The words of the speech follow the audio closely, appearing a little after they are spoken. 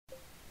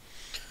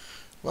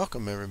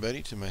Welcome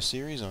everybody to my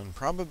series on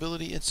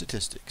probability and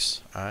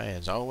statistics. I,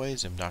 as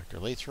always, am Dr.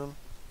 Lathram.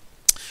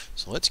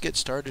 So let's get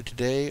started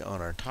today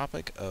on our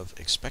topic of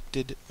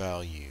expected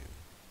value.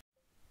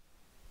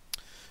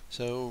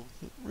 So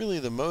really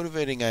the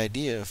motivating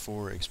idea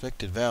for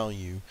expected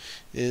value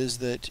is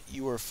that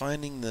you are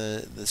finding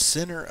the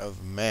center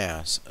of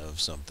mass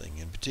of something.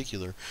 In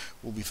particular,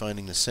 we'll be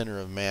finding the center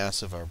of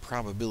mass of our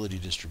probability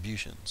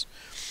distributions.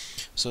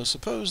 So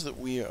suppose that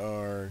we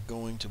are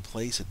going to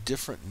place a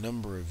different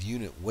number of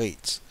unit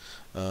weights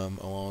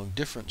along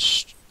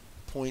different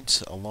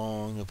points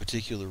along a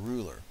particular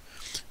ruler.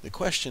 The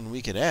question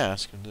we could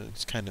ask, and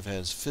it kind of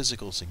has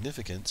physical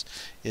significance,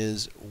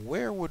 is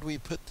where would we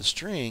put the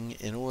string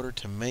in order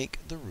to make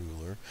the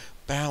ruler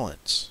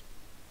balance?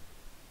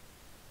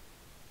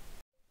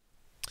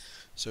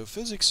 So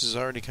physics has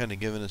already kind of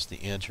given us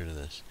the answer to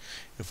this.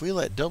 If we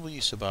let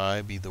W sub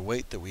I be the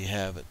weight that we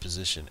have at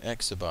position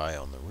X sub I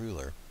on the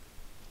ruler,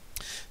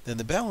 then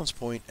the balance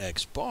point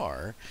X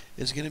bar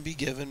is going to be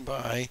given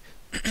by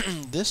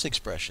this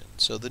expression.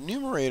 So the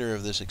numerator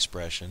of this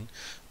expression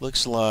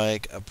looks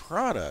like a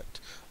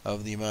product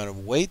of the amount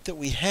of weight that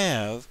we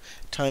have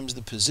times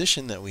the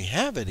position that we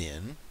have it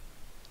in,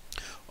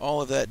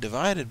 all of that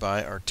divided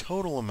by our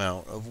total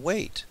amount of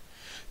weight.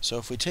 So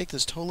if we take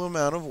this total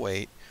amount of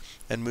weight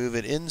and move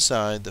it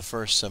inside the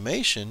first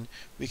summation,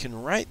 we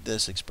can write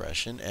this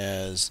expression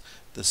as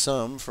the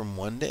sum from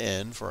 1 to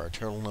n for our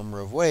total number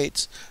of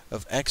weights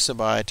of X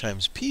sub I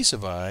times P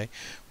sub I,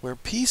 where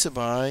P sub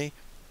I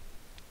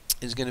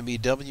is going to be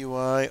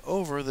Wi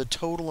over the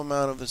total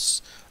amount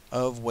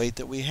of weight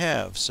that we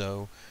have.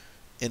 So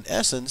in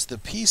essence, the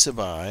P sub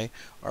I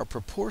are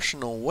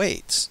proportional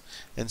weights,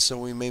 and so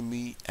we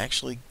maybe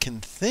actually can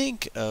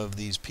think of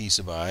these P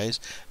sub I's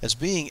as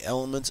being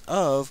elements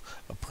of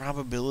a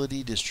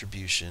probability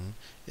distribution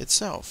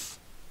itself.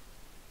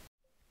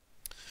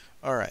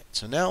 Alright,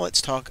 so now let's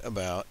talk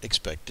about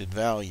expected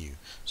value.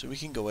 So we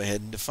can go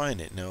ahead and define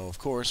it. Now, of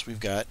course,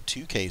 we've got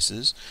two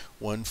cases,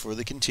 one for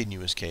the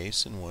continuous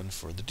case and one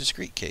for the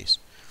discrete case.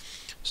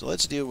 So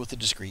let's deal with the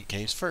discrete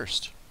case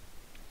first.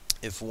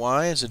 If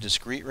y is a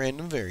discrete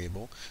random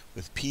variable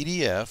with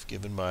PDF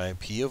given by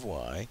P of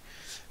y,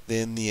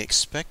 then the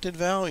expected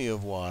value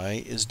of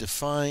y is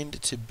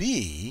defined to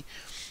be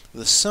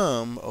the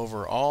sum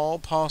over all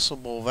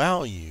possible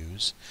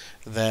values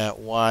that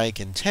y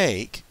can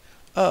take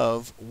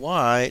of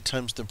y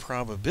times the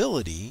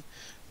probability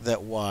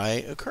that y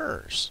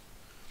occurs.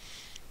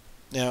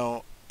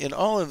 Now, in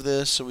all of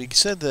this, so we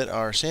said that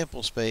our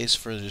sample space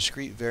for the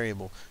discrete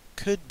variable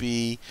could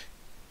be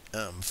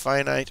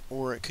finite,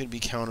 or it could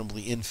be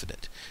countably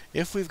infinite.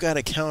 If we've got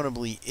a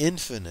countably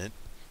infinite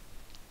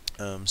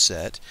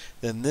set,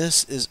 then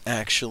this is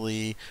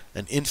actually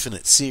an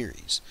infinite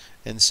series.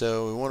 And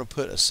so we want to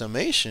put a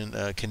summation,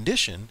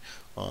 condition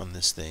on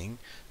this thing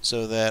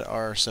so that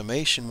our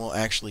summation will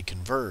actually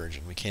converge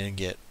and we can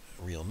get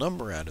a real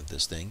number out of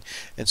this thing.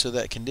 And so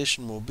that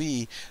condition will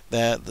be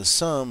that the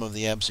sum of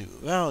the absolute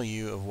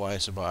value of y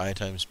sub I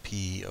times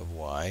P of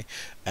y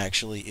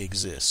actually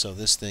exists. So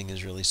this thing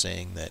is really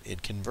saying that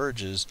it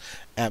converges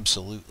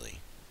absolutely.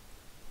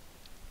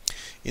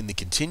 In the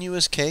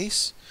continuous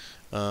case,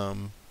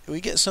 we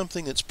get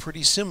something that's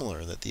pretty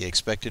similar, that the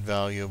expected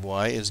value of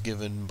y is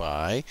given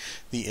by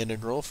the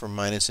integral from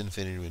minus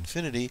infinity to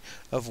infinity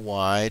of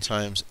y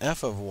times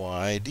f of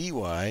y dy,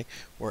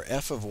 where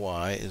f of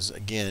y is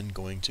again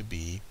going to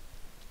be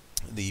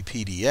the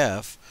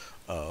PDF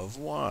of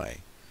y.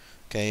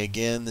 Okay,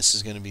 again, this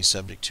is going to be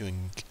subject to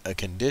a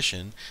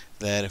condition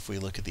that if we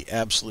look at the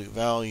absolute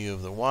value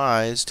of the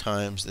y's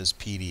times this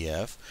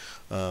PDF,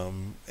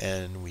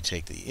 and we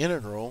take the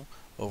integral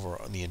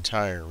over the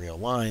entire real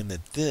line,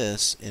 that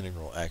this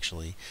integral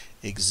actually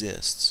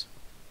exists.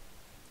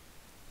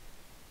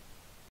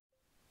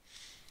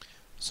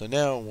 So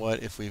now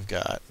what if we've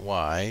got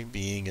y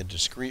being a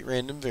discrete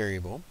random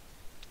variable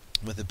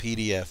with a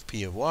PDF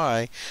P of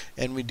y,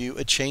 and we do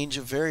a change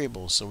of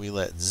variables, so we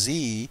let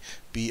z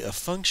be a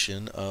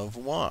function of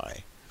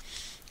y.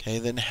 Okay,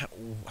 then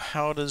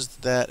how does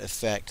that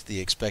affect the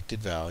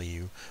expected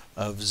value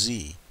of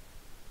z?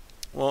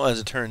 Well, as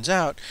it turns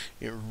out,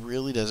 it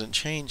really doesn't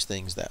change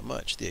things that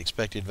much. The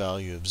expected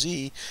value of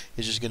z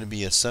is just going to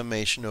be a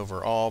summation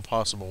over all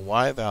possible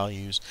y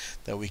values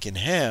that we can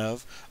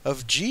have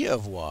of g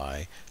of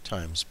y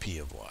times P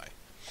of y.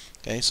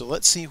 Okay, so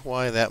let's see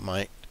why that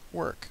might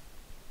work.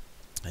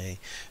 Okay,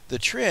 the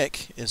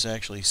trick is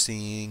actually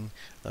seeing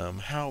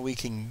how we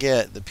can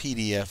get the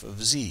PDF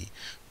of z.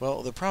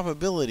 Well, the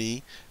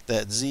probability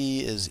that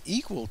z is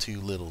equal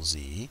to little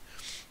z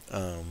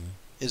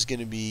is going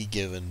to be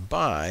given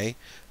by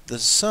the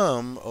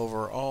sum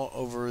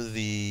over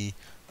the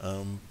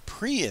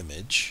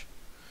pre-image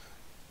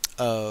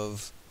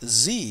of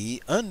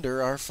z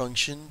under our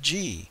function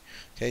g.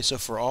 Okay, so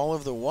for all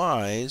of the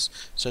y's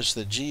such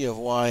that g of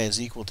y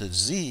is equal to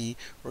z,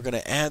 we're going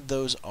to add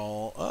those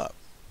all up.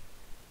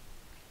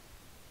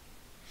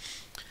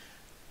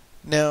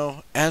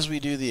 Now, as we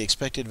do the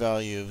expected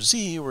value of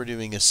z, we're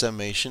doing a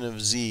summation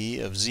of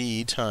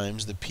z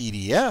times the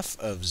PDF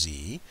of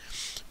z,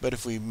 But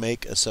if we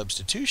make a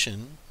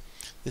substitution,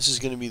 this is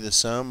going to be the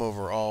sum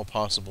over all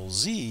possible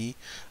z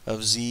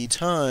of z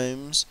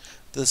times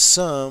the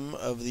sum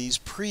of these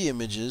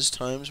pre-images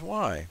times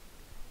y.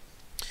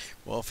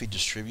 Well, if we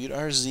distribute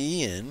our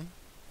z in,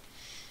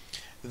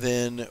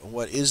 then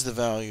what is the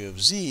value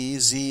of z?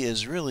 Z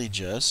is really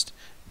just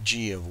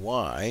g of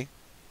y.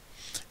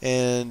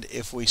 And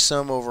if we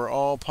sum over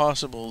all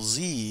possible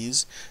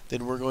z's,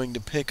 then we're going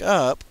to pick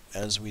up,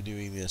 as we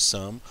do this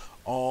sum,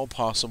 all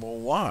possible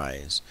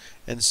y's.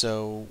 And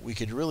so we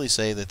could really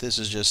say that this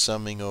is just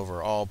summing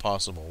over all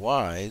possible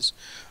y's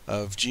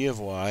of g of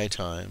y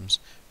times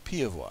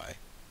p of y.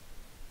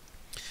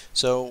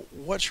 So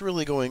what's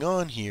really going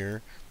on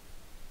here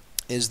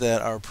is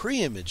that our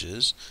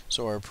pre-images,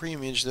 so our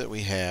pre-image that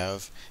we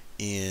have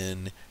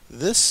in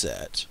this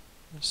set,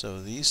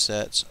 so these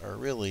sets are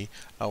really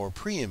our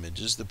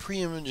pre-images. The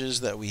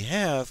pre-images that we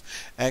have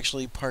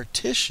actually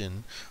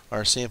partition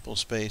our sample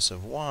space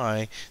of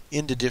y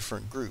into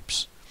different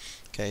groups.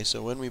 Okay,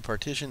 so when we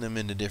partition them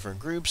into different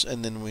groups,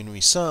 and then when we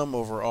sum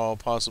over all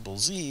possible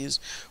z's,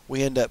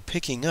 we end up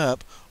picking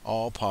up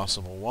all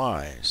possible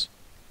y's.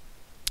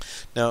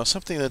 Now,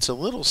 something that's a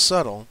little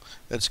subtle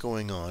that's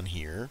going on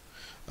here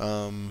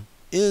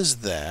is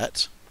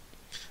that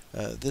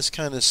this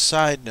kind of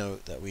side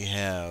note that we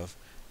have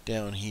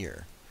down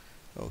here.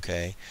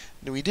 Okay,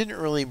 now, we didn't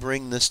really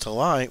bring this to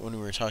light when we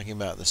were talking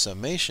about the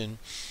summation,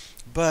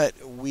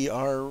 but we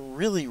are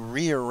really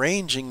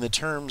rearranging the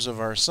terms of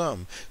our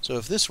sum. So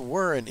if this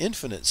were an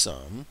infinite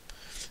sum,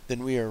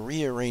 then we are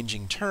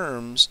rearranging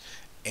terms,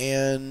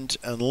 and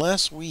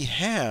unless we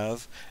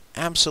have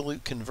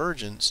absolute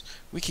convergence,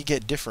 we could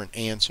get different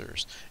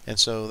answers. And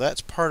so that's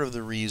part of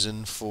the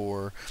reason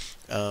for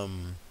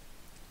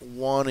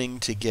wanting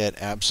to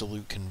get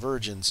absolute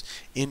convergence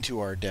into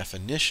our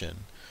definition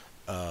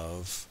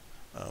of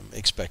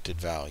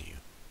expected value.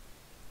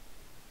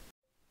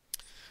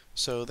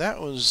 So that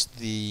was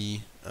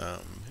the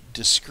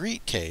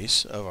discrete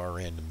case of our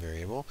random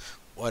variable.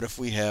 What if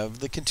we have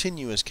the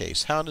continuous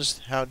case? How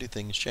do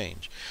things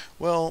change?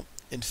 Well,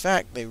 in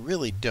fact, they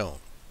really don't.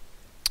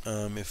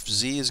 If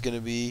z is going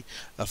to be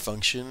a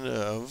function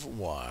of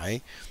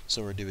y,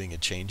 so we're doing a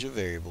change of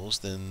variables,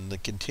 then the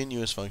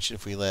continuous function,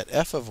 if we let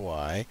f of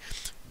y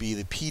be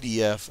the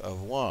PDF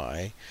of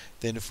y,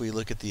 then if we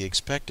look at the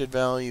expected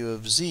value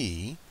of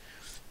z,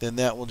 then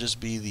that will just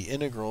be the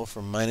integral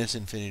from minus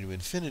infinity to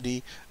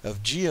infinity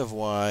of g of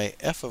y,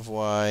 f of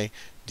y,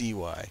 dy.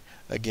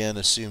 Again,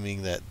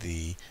 assuming that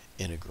the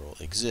integral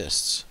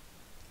exists.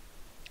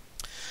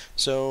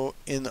 So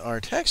in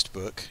our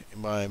textbook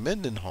by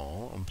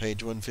Mendenhall on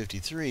page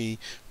 153,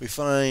 we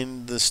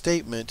find the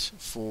statement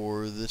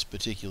for this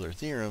particular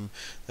theorem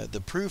that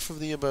the proof of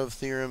the above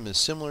theorem is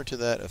similar to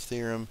that of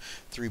theorem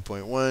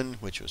 3.1,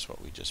 which was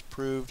what we just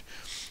proved,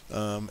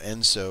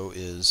 and so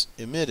is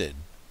emitted.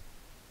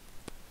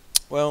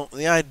 Well,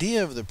 the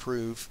idea of the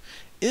proof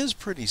is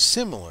pretty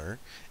similar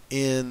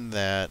in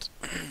that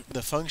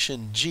the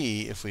function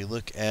g, if we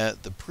look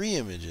at the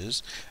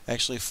pre-images,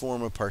 actually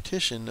form a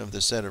partition of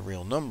the set of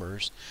real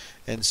numbers.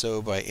 And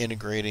so by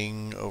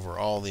integrating over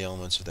all the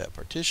elements of that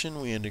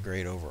partition, we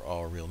integrate over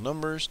all real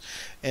numbers.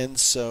 And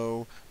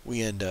so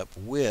we end up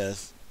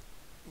with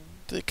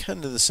the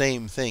kind of the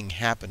same thing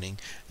happening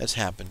as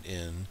happened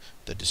in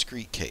the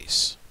discrete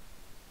case.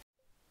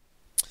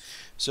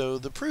 So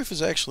the proof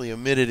is actually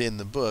omitted in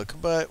the book,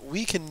 but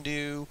we can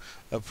do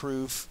a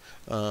proof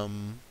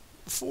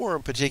for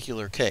a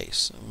particular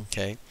case.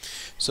 Okay,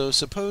 so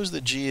suppose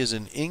that g is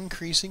an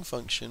increasing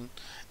function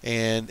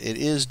and it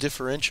is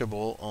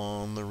differentiable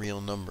on the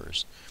real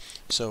numbers.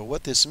 So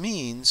what this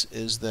means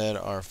is that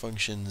our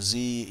function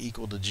z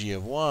equal to g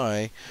of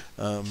y,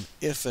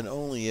 if and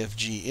only if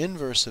g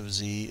inverse of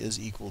z is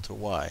equal to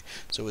y.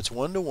 So it's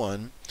 1 to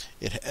 1,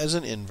 it has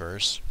an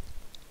inverse,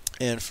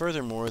 and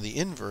furthermore the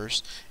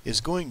inverse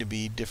is going to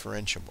be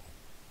differentiable.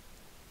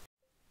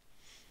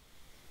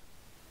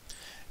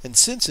 And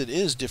since it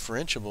is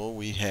differentiable,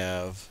 we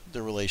have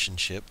the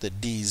relationship that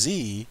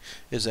dz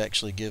is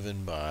actually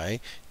given by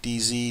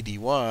dz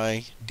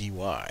dy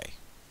dy.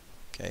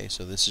 Okay,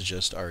 so this is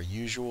just our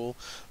usual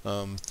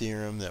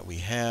theorem that we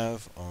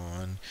have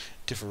on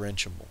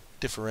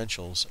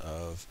differentials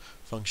of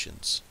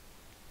functions.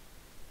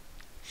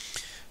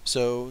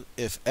 So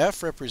if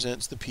f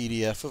represents the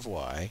PDF of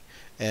y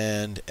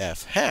and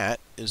f hat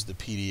is the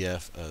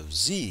PDF of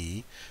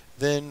z,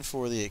 then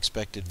for the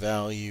expected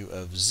value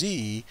of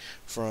z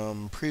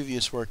from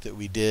previous work that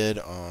we did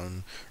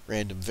on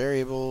random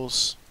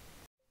variables,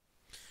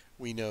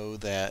 we know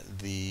that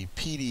the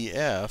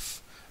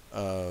PDF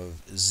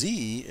of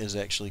z is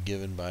actually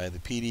given by the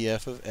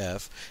PDF of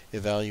f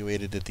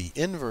evaluated at the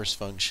inverse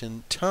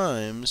function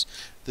times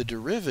the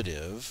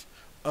derivative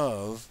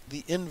of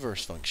the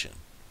inverse function.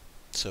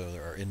 So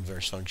our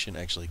inverse function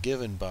actually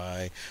given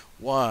by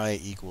y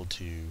equal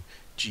to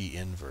g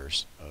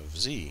inverse of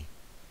z.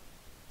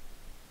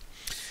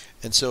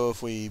 And so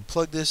if we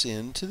plug this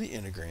into the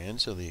integrand,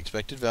 so the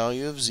expected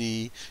value of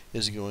z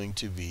is going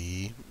to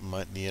be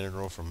the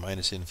integral from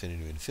minus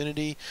infinity to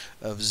infinity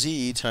of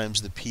z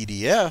times the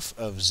PDF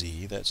of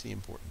z. That's the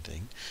important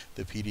thing,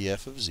 the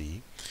PDF of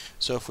z.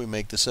 So if we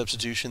make the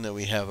substitution that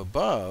we have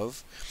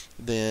above,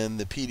 then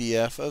the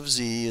PDF of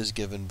z is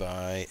given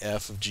by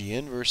f of g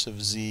inverse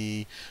of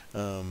z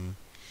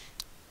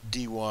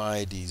dy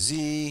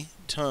dz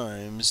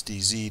times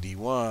dz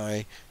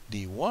dy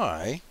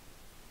dy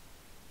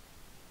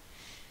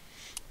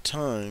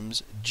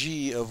times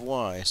g of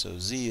y. So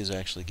z is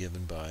actually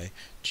given by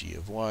g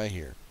of y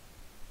here.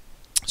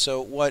 So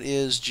what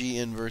is g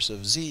inverse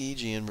of z?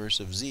 G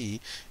inverse of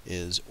z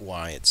is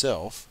y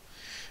itself.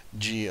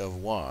 G of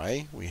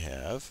y we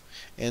have.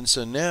 And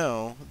so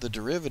now the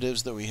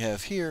derivatives that we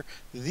have here,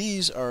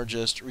 these are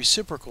just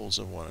reciprocals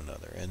of one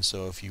another. And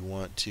so if you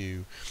want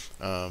to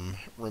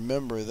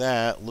remember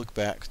that, look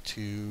back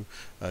to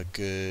a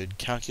good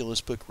calculus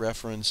book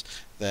reference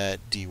that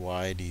dy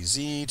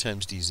dz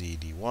times dz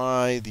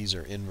dy, these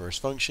are inverse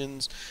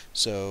functions,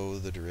 so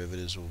the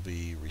derivatives will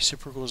be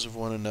reciprocals of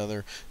one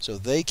another, so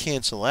they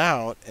cancel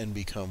out and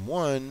become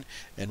 1,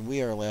 and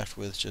we are left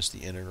with just the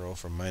integral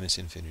from minus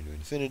infinity to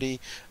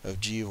infinity of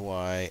g of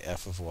y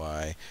f of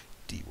y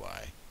dy.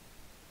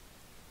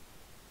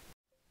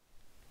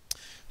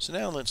 So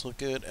now let's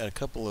look at a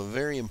couple of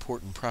very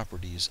important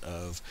properties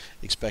of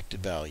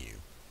expected value.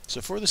 So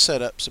for the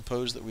setup,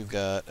 suppose that we've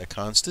got a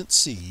constant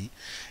c,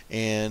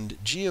 and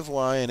g of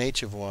y and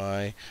h of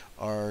y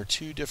are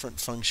two different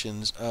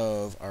functions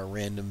of our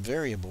random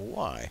variable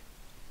y.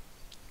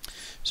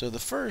 So the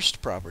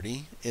first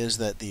property is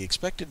that the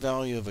expected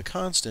value of a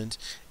constant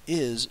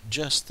is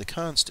just the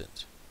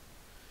constant.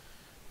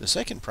 The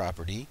second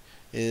property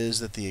is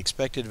that the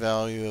expected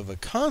value of a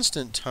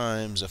constant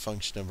times a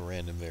function of a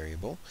random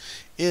variable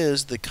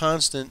is the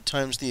constant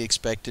times the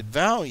expected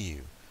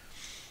value.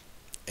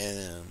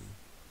 And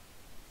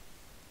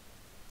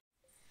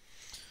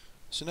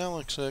so now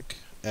let's look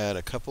at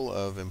a couple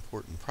of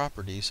important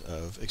properties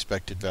of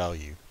expected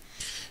value.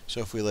 So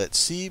if we let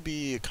c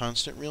be a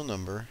constant real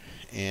number,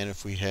 and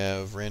if we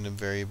have random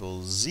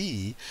variable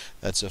z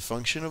that's a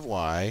function of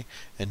y,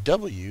 and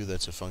w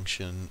that's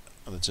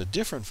a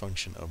different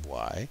function of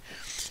y,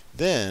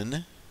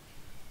 then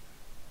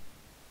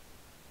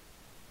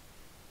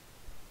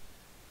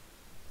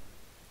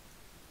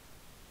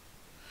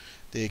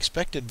the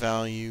expected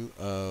value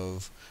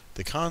of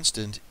the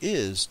constant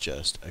is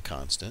just a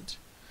constant.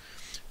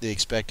 The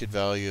expected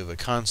value of a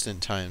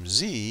constant times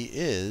z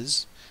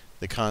is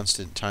the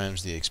constant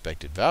times the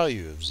expected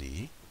value of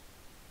z.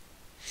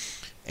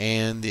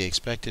 And the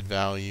expected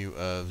value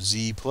of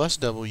z plus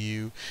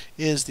w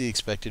is the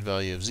expected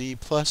value of z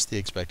plus the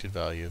expected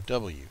value of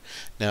w.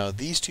 Now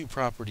these two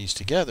properties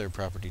together,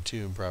 property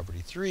 2 and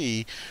property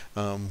 3,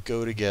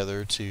 go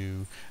together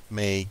to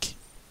make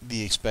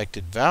the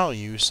expected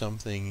value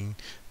something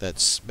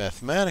that's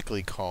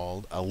mathematically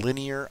called a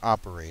linear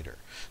operator.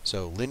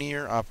 So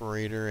linear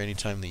operator,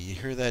 anytime that you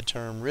hear that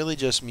term, really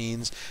just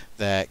means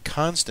that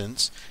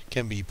constants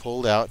can be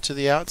pulled out to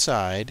the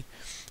outside,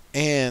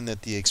 and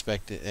that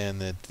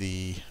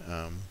the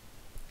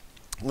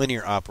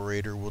linear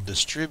operator will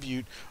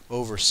distribute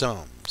over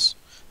sums.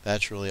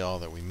 That's really all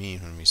that we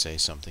mean when we say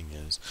something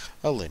is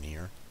a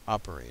linear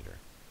operator.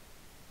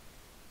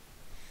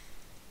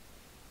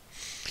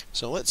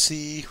 So let's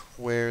see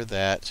where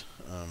that,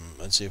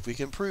 let's see if we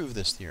can prove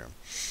this theorem.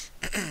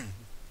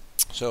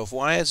 So if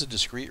y is a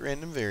discrete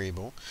random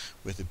variable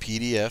with a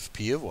PDF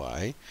p of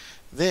y,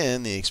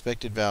 then the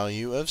expected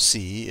value of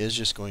c is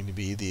just going to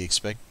be the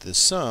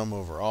sum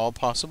over all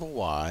possible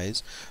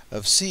y's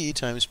of c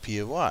times p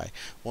of y.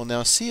 Well,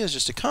 now c is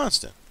just a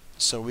constant,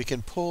 so we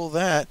can pull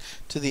that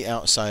to the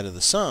outside of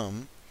the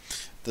sum.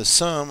 The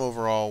sum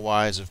over all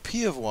y's of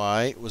p of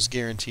y was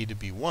guaranteed to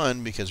be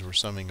 1 because we're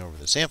summing over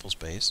the sample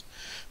space.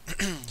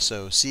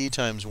 So c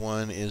times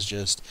 1 is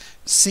just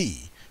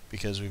c,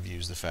 because we've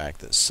used the fact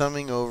that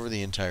summing over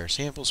the entire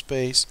sample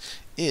space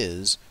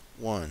is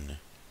 1.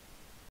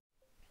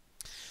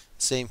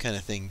 Same kind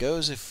of thing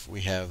goes if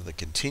we have the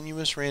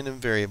continuous random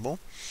variable.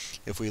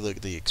 If we look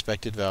at the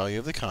expected value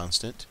of the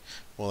constant,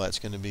 well, that's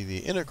going to be the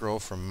integral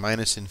from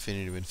minus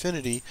infinity to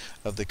infinity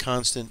of the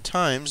constant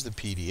times the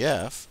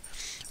PDF.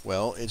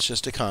 Well, it's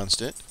just a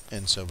constant,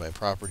 and so by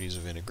properties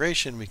of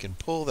integration we can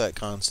pull that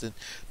constant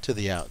to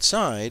the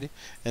outside,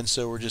 and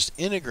so we're just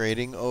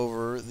integrating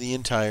over the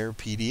entire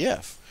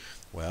PDF.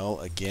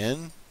 Well,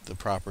 again, the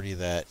property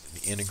that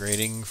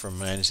integrating from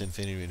minus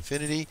infinity to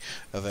infinity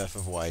of f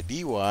of y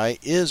dy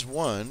is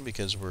 1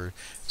 because we're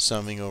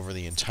summing over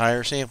the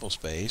entire sample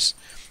space.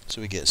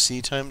 So we get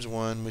c times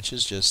 1, which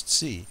is just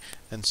c,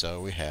 and so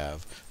we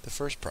have the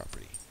first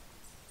property.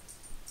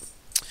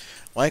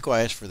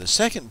 Likewise, for the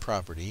second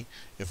property,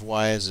 if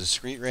y is a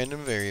discrete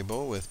random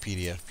variable with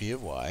PDF p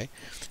of y,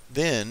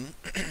 then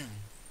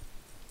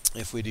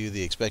if we do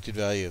the expected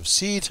value of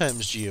c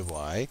times g of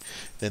y,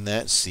 then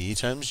that's c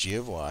times g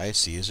of y.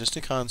 C is just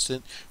a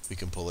constant. We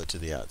can pull it to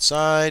the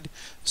outside,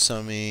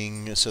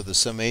 summing. So the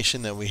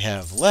summation that we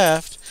have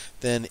left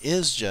then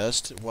is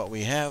just what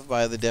we have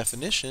by the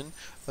definition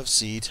of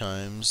c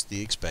times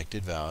the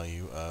expected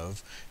value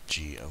of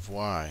g of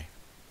y.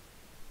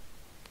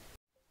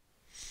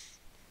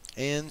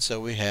 And so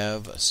we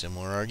have a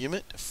similar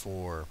argument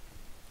for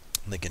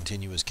the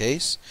continuous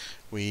case.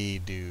 We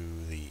do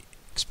the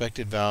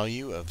expected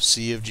value of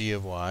c of g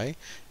of y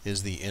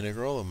is the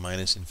integral of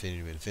minus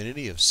infinity to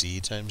infinity of c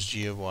times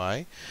g of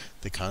y.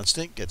 The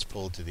constant gets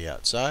pulled to the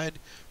outside,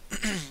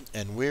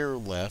 and we're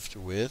left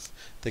with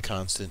the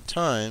constant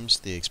times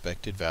the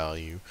expected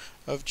value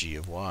of g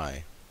of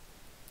y.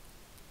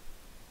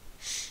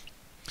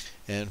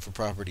 And for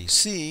property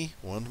C,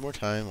 one more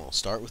time, we'll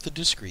start with the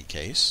discrete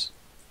case.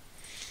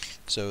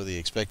 So the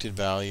expected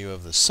value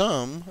of the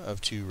sum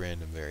of two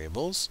random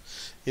variables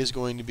is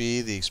going to be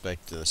the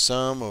expected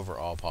sum over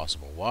all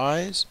possible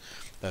y's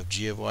of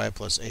g of y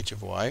plus h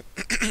of y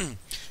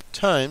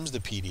times the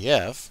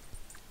PDF.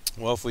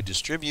 Well, if we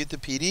distribute the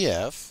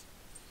PDF,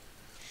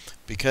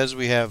 because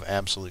we have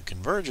absolute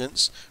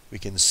convergence, we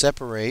can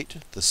separate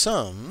the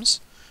sums.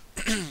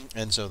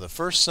 And so the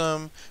first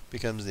sum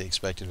becomes the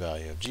expected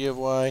value of g of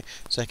y.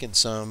 Second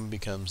sum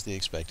becomes the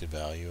expected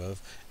value of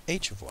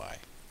h of y.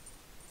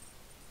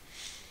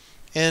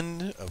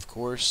 And, of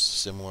course,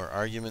 similar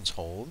arguments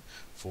hold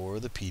for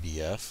the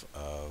PDF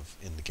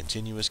in the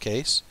continuous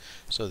case.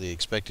 So the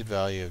expected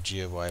value of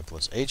g of y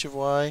plus h of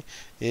y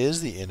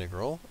is the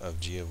integral of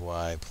g of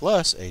y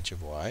plus h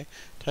of y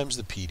times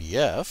the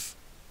PDF.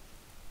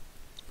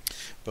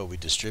 But we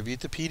distribute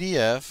the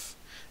PDF,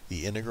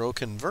 the integral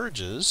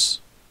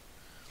converges,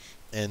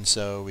 and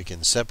so we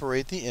can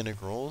separate the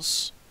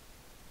integrals.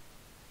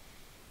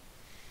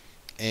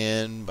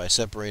 And by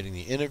separating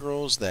the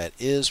integrals, that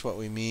is what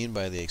we mean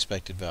by the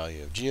expected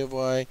value of g of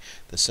y.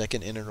 The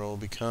second integral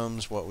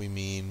becomes what we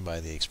mean by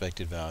the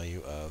expected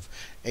value of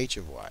h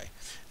of y.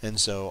 And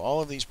so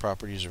all of these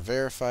properties are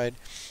verified,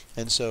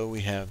 and so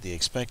we have the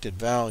expected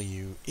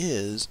value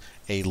is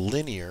a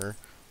linear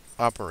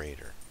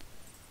operator.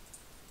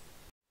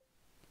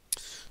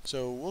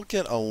 So we'll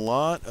get a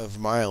lot of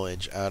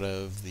mileage out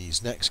of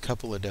these next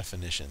couple of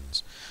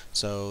definitions.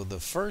 So the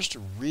first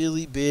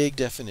really big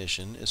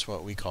definition is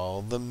what we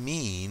call the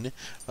mean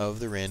of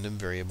the random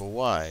variable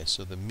y.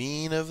 So the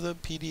mean of the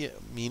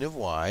mean of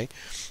y,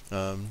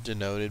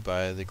 denoted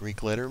by the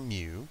Greek letter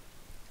mu.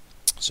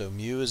 So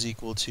mu is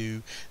equal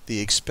to the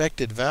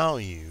expected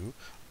value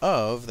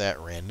of that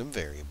random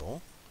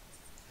variable.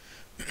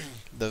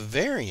 The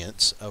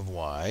variance of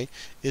y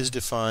is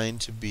defined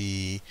to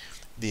be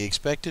the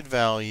expected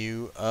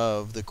value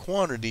of the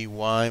quantity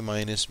y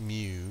minus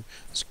mu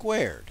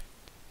squared.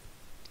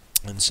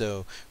 And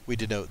so we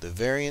denote the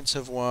variance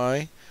of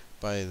y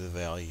by the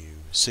value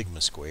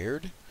sigma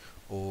squared,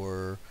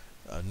 or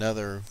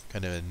another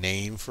kind of a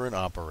name for an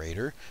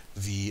operator,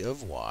 v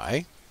of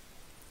y,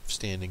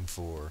 standing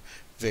for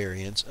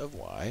variance of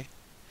y.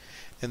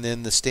 And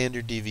then the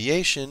standard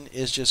deviation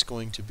is just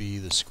going to be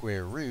the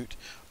square root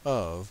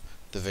of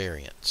the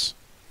variance.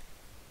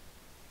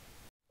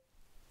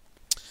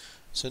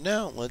 So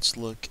now let's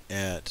look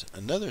at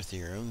another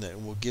theorem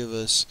that will give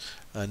us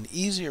an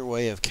easier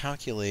way of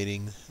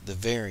calculating the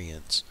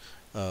variance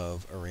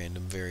of a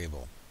random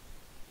variable.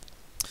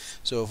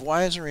 So if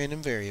y is a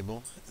random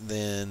variable,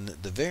 then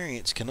the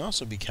variance can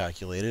also be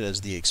calculated as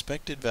the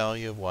expected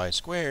value of y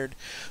squared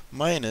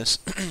minus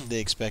the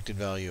expected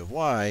value of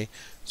y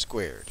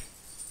squared.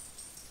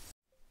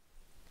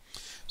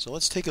 So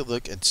let's take a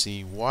look and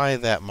see why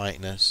that might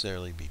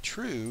necessarily be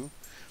true.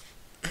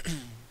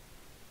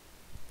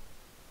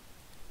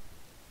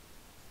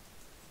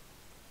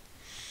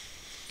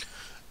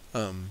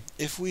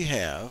 If we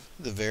have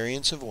the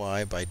variance of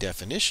y by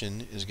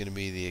definition is going to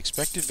be the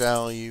expected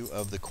value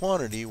of the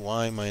quantity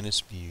y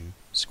minus mu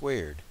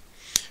squared.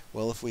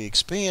 Well, if we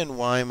expand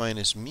y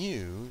minus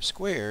mu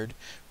squared,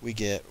 we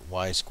get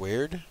y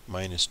squared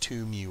minus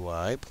 2 mu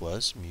y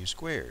plus mu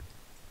squared.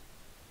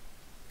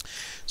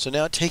 So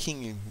now,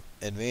 taking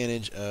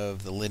advantage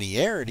of the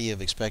linearity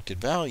of expected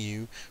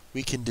value,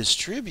 we can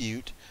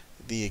distribute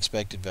the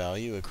expected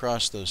value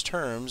across those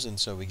terms, and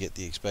so we get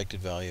the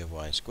expected value of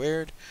y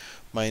squared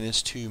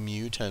minus 2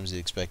 mu times the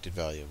expected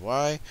value of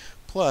y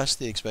plus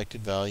the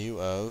expected value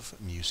of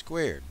mu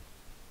squared.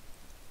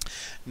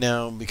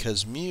 Now,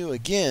 because mu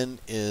again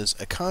is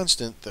a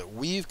constant that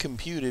we've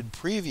computed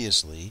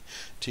previously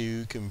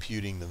to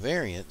computing the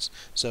variance,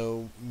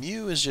 so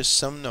mu is just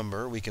some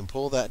number. We can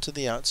pull that to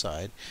the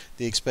outside.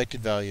 The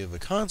expected value of a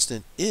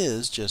constant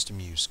is just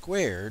mu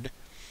squared.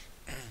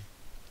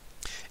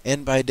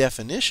 And by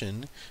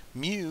definition,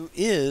 mu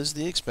is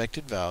the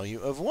expected value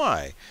of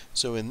y.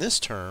 So in this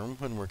term,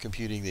 when we're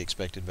computing the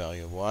expected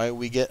value of y,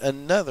 we get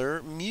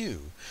another mu.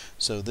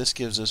 So this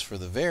gives us, for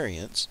the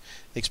variance,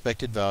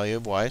 expected value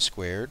of y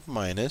squared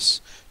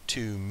minus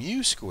 2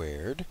 mu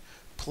squared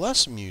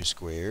plus mu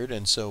squared.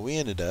 And so we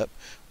ended up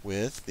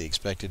with the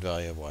expected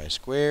value of y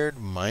squared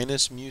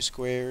minus mu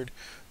squared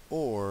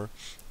or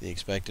the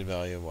expected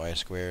value of y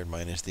squared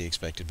minus the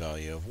expected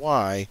value of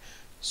y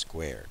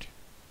squared.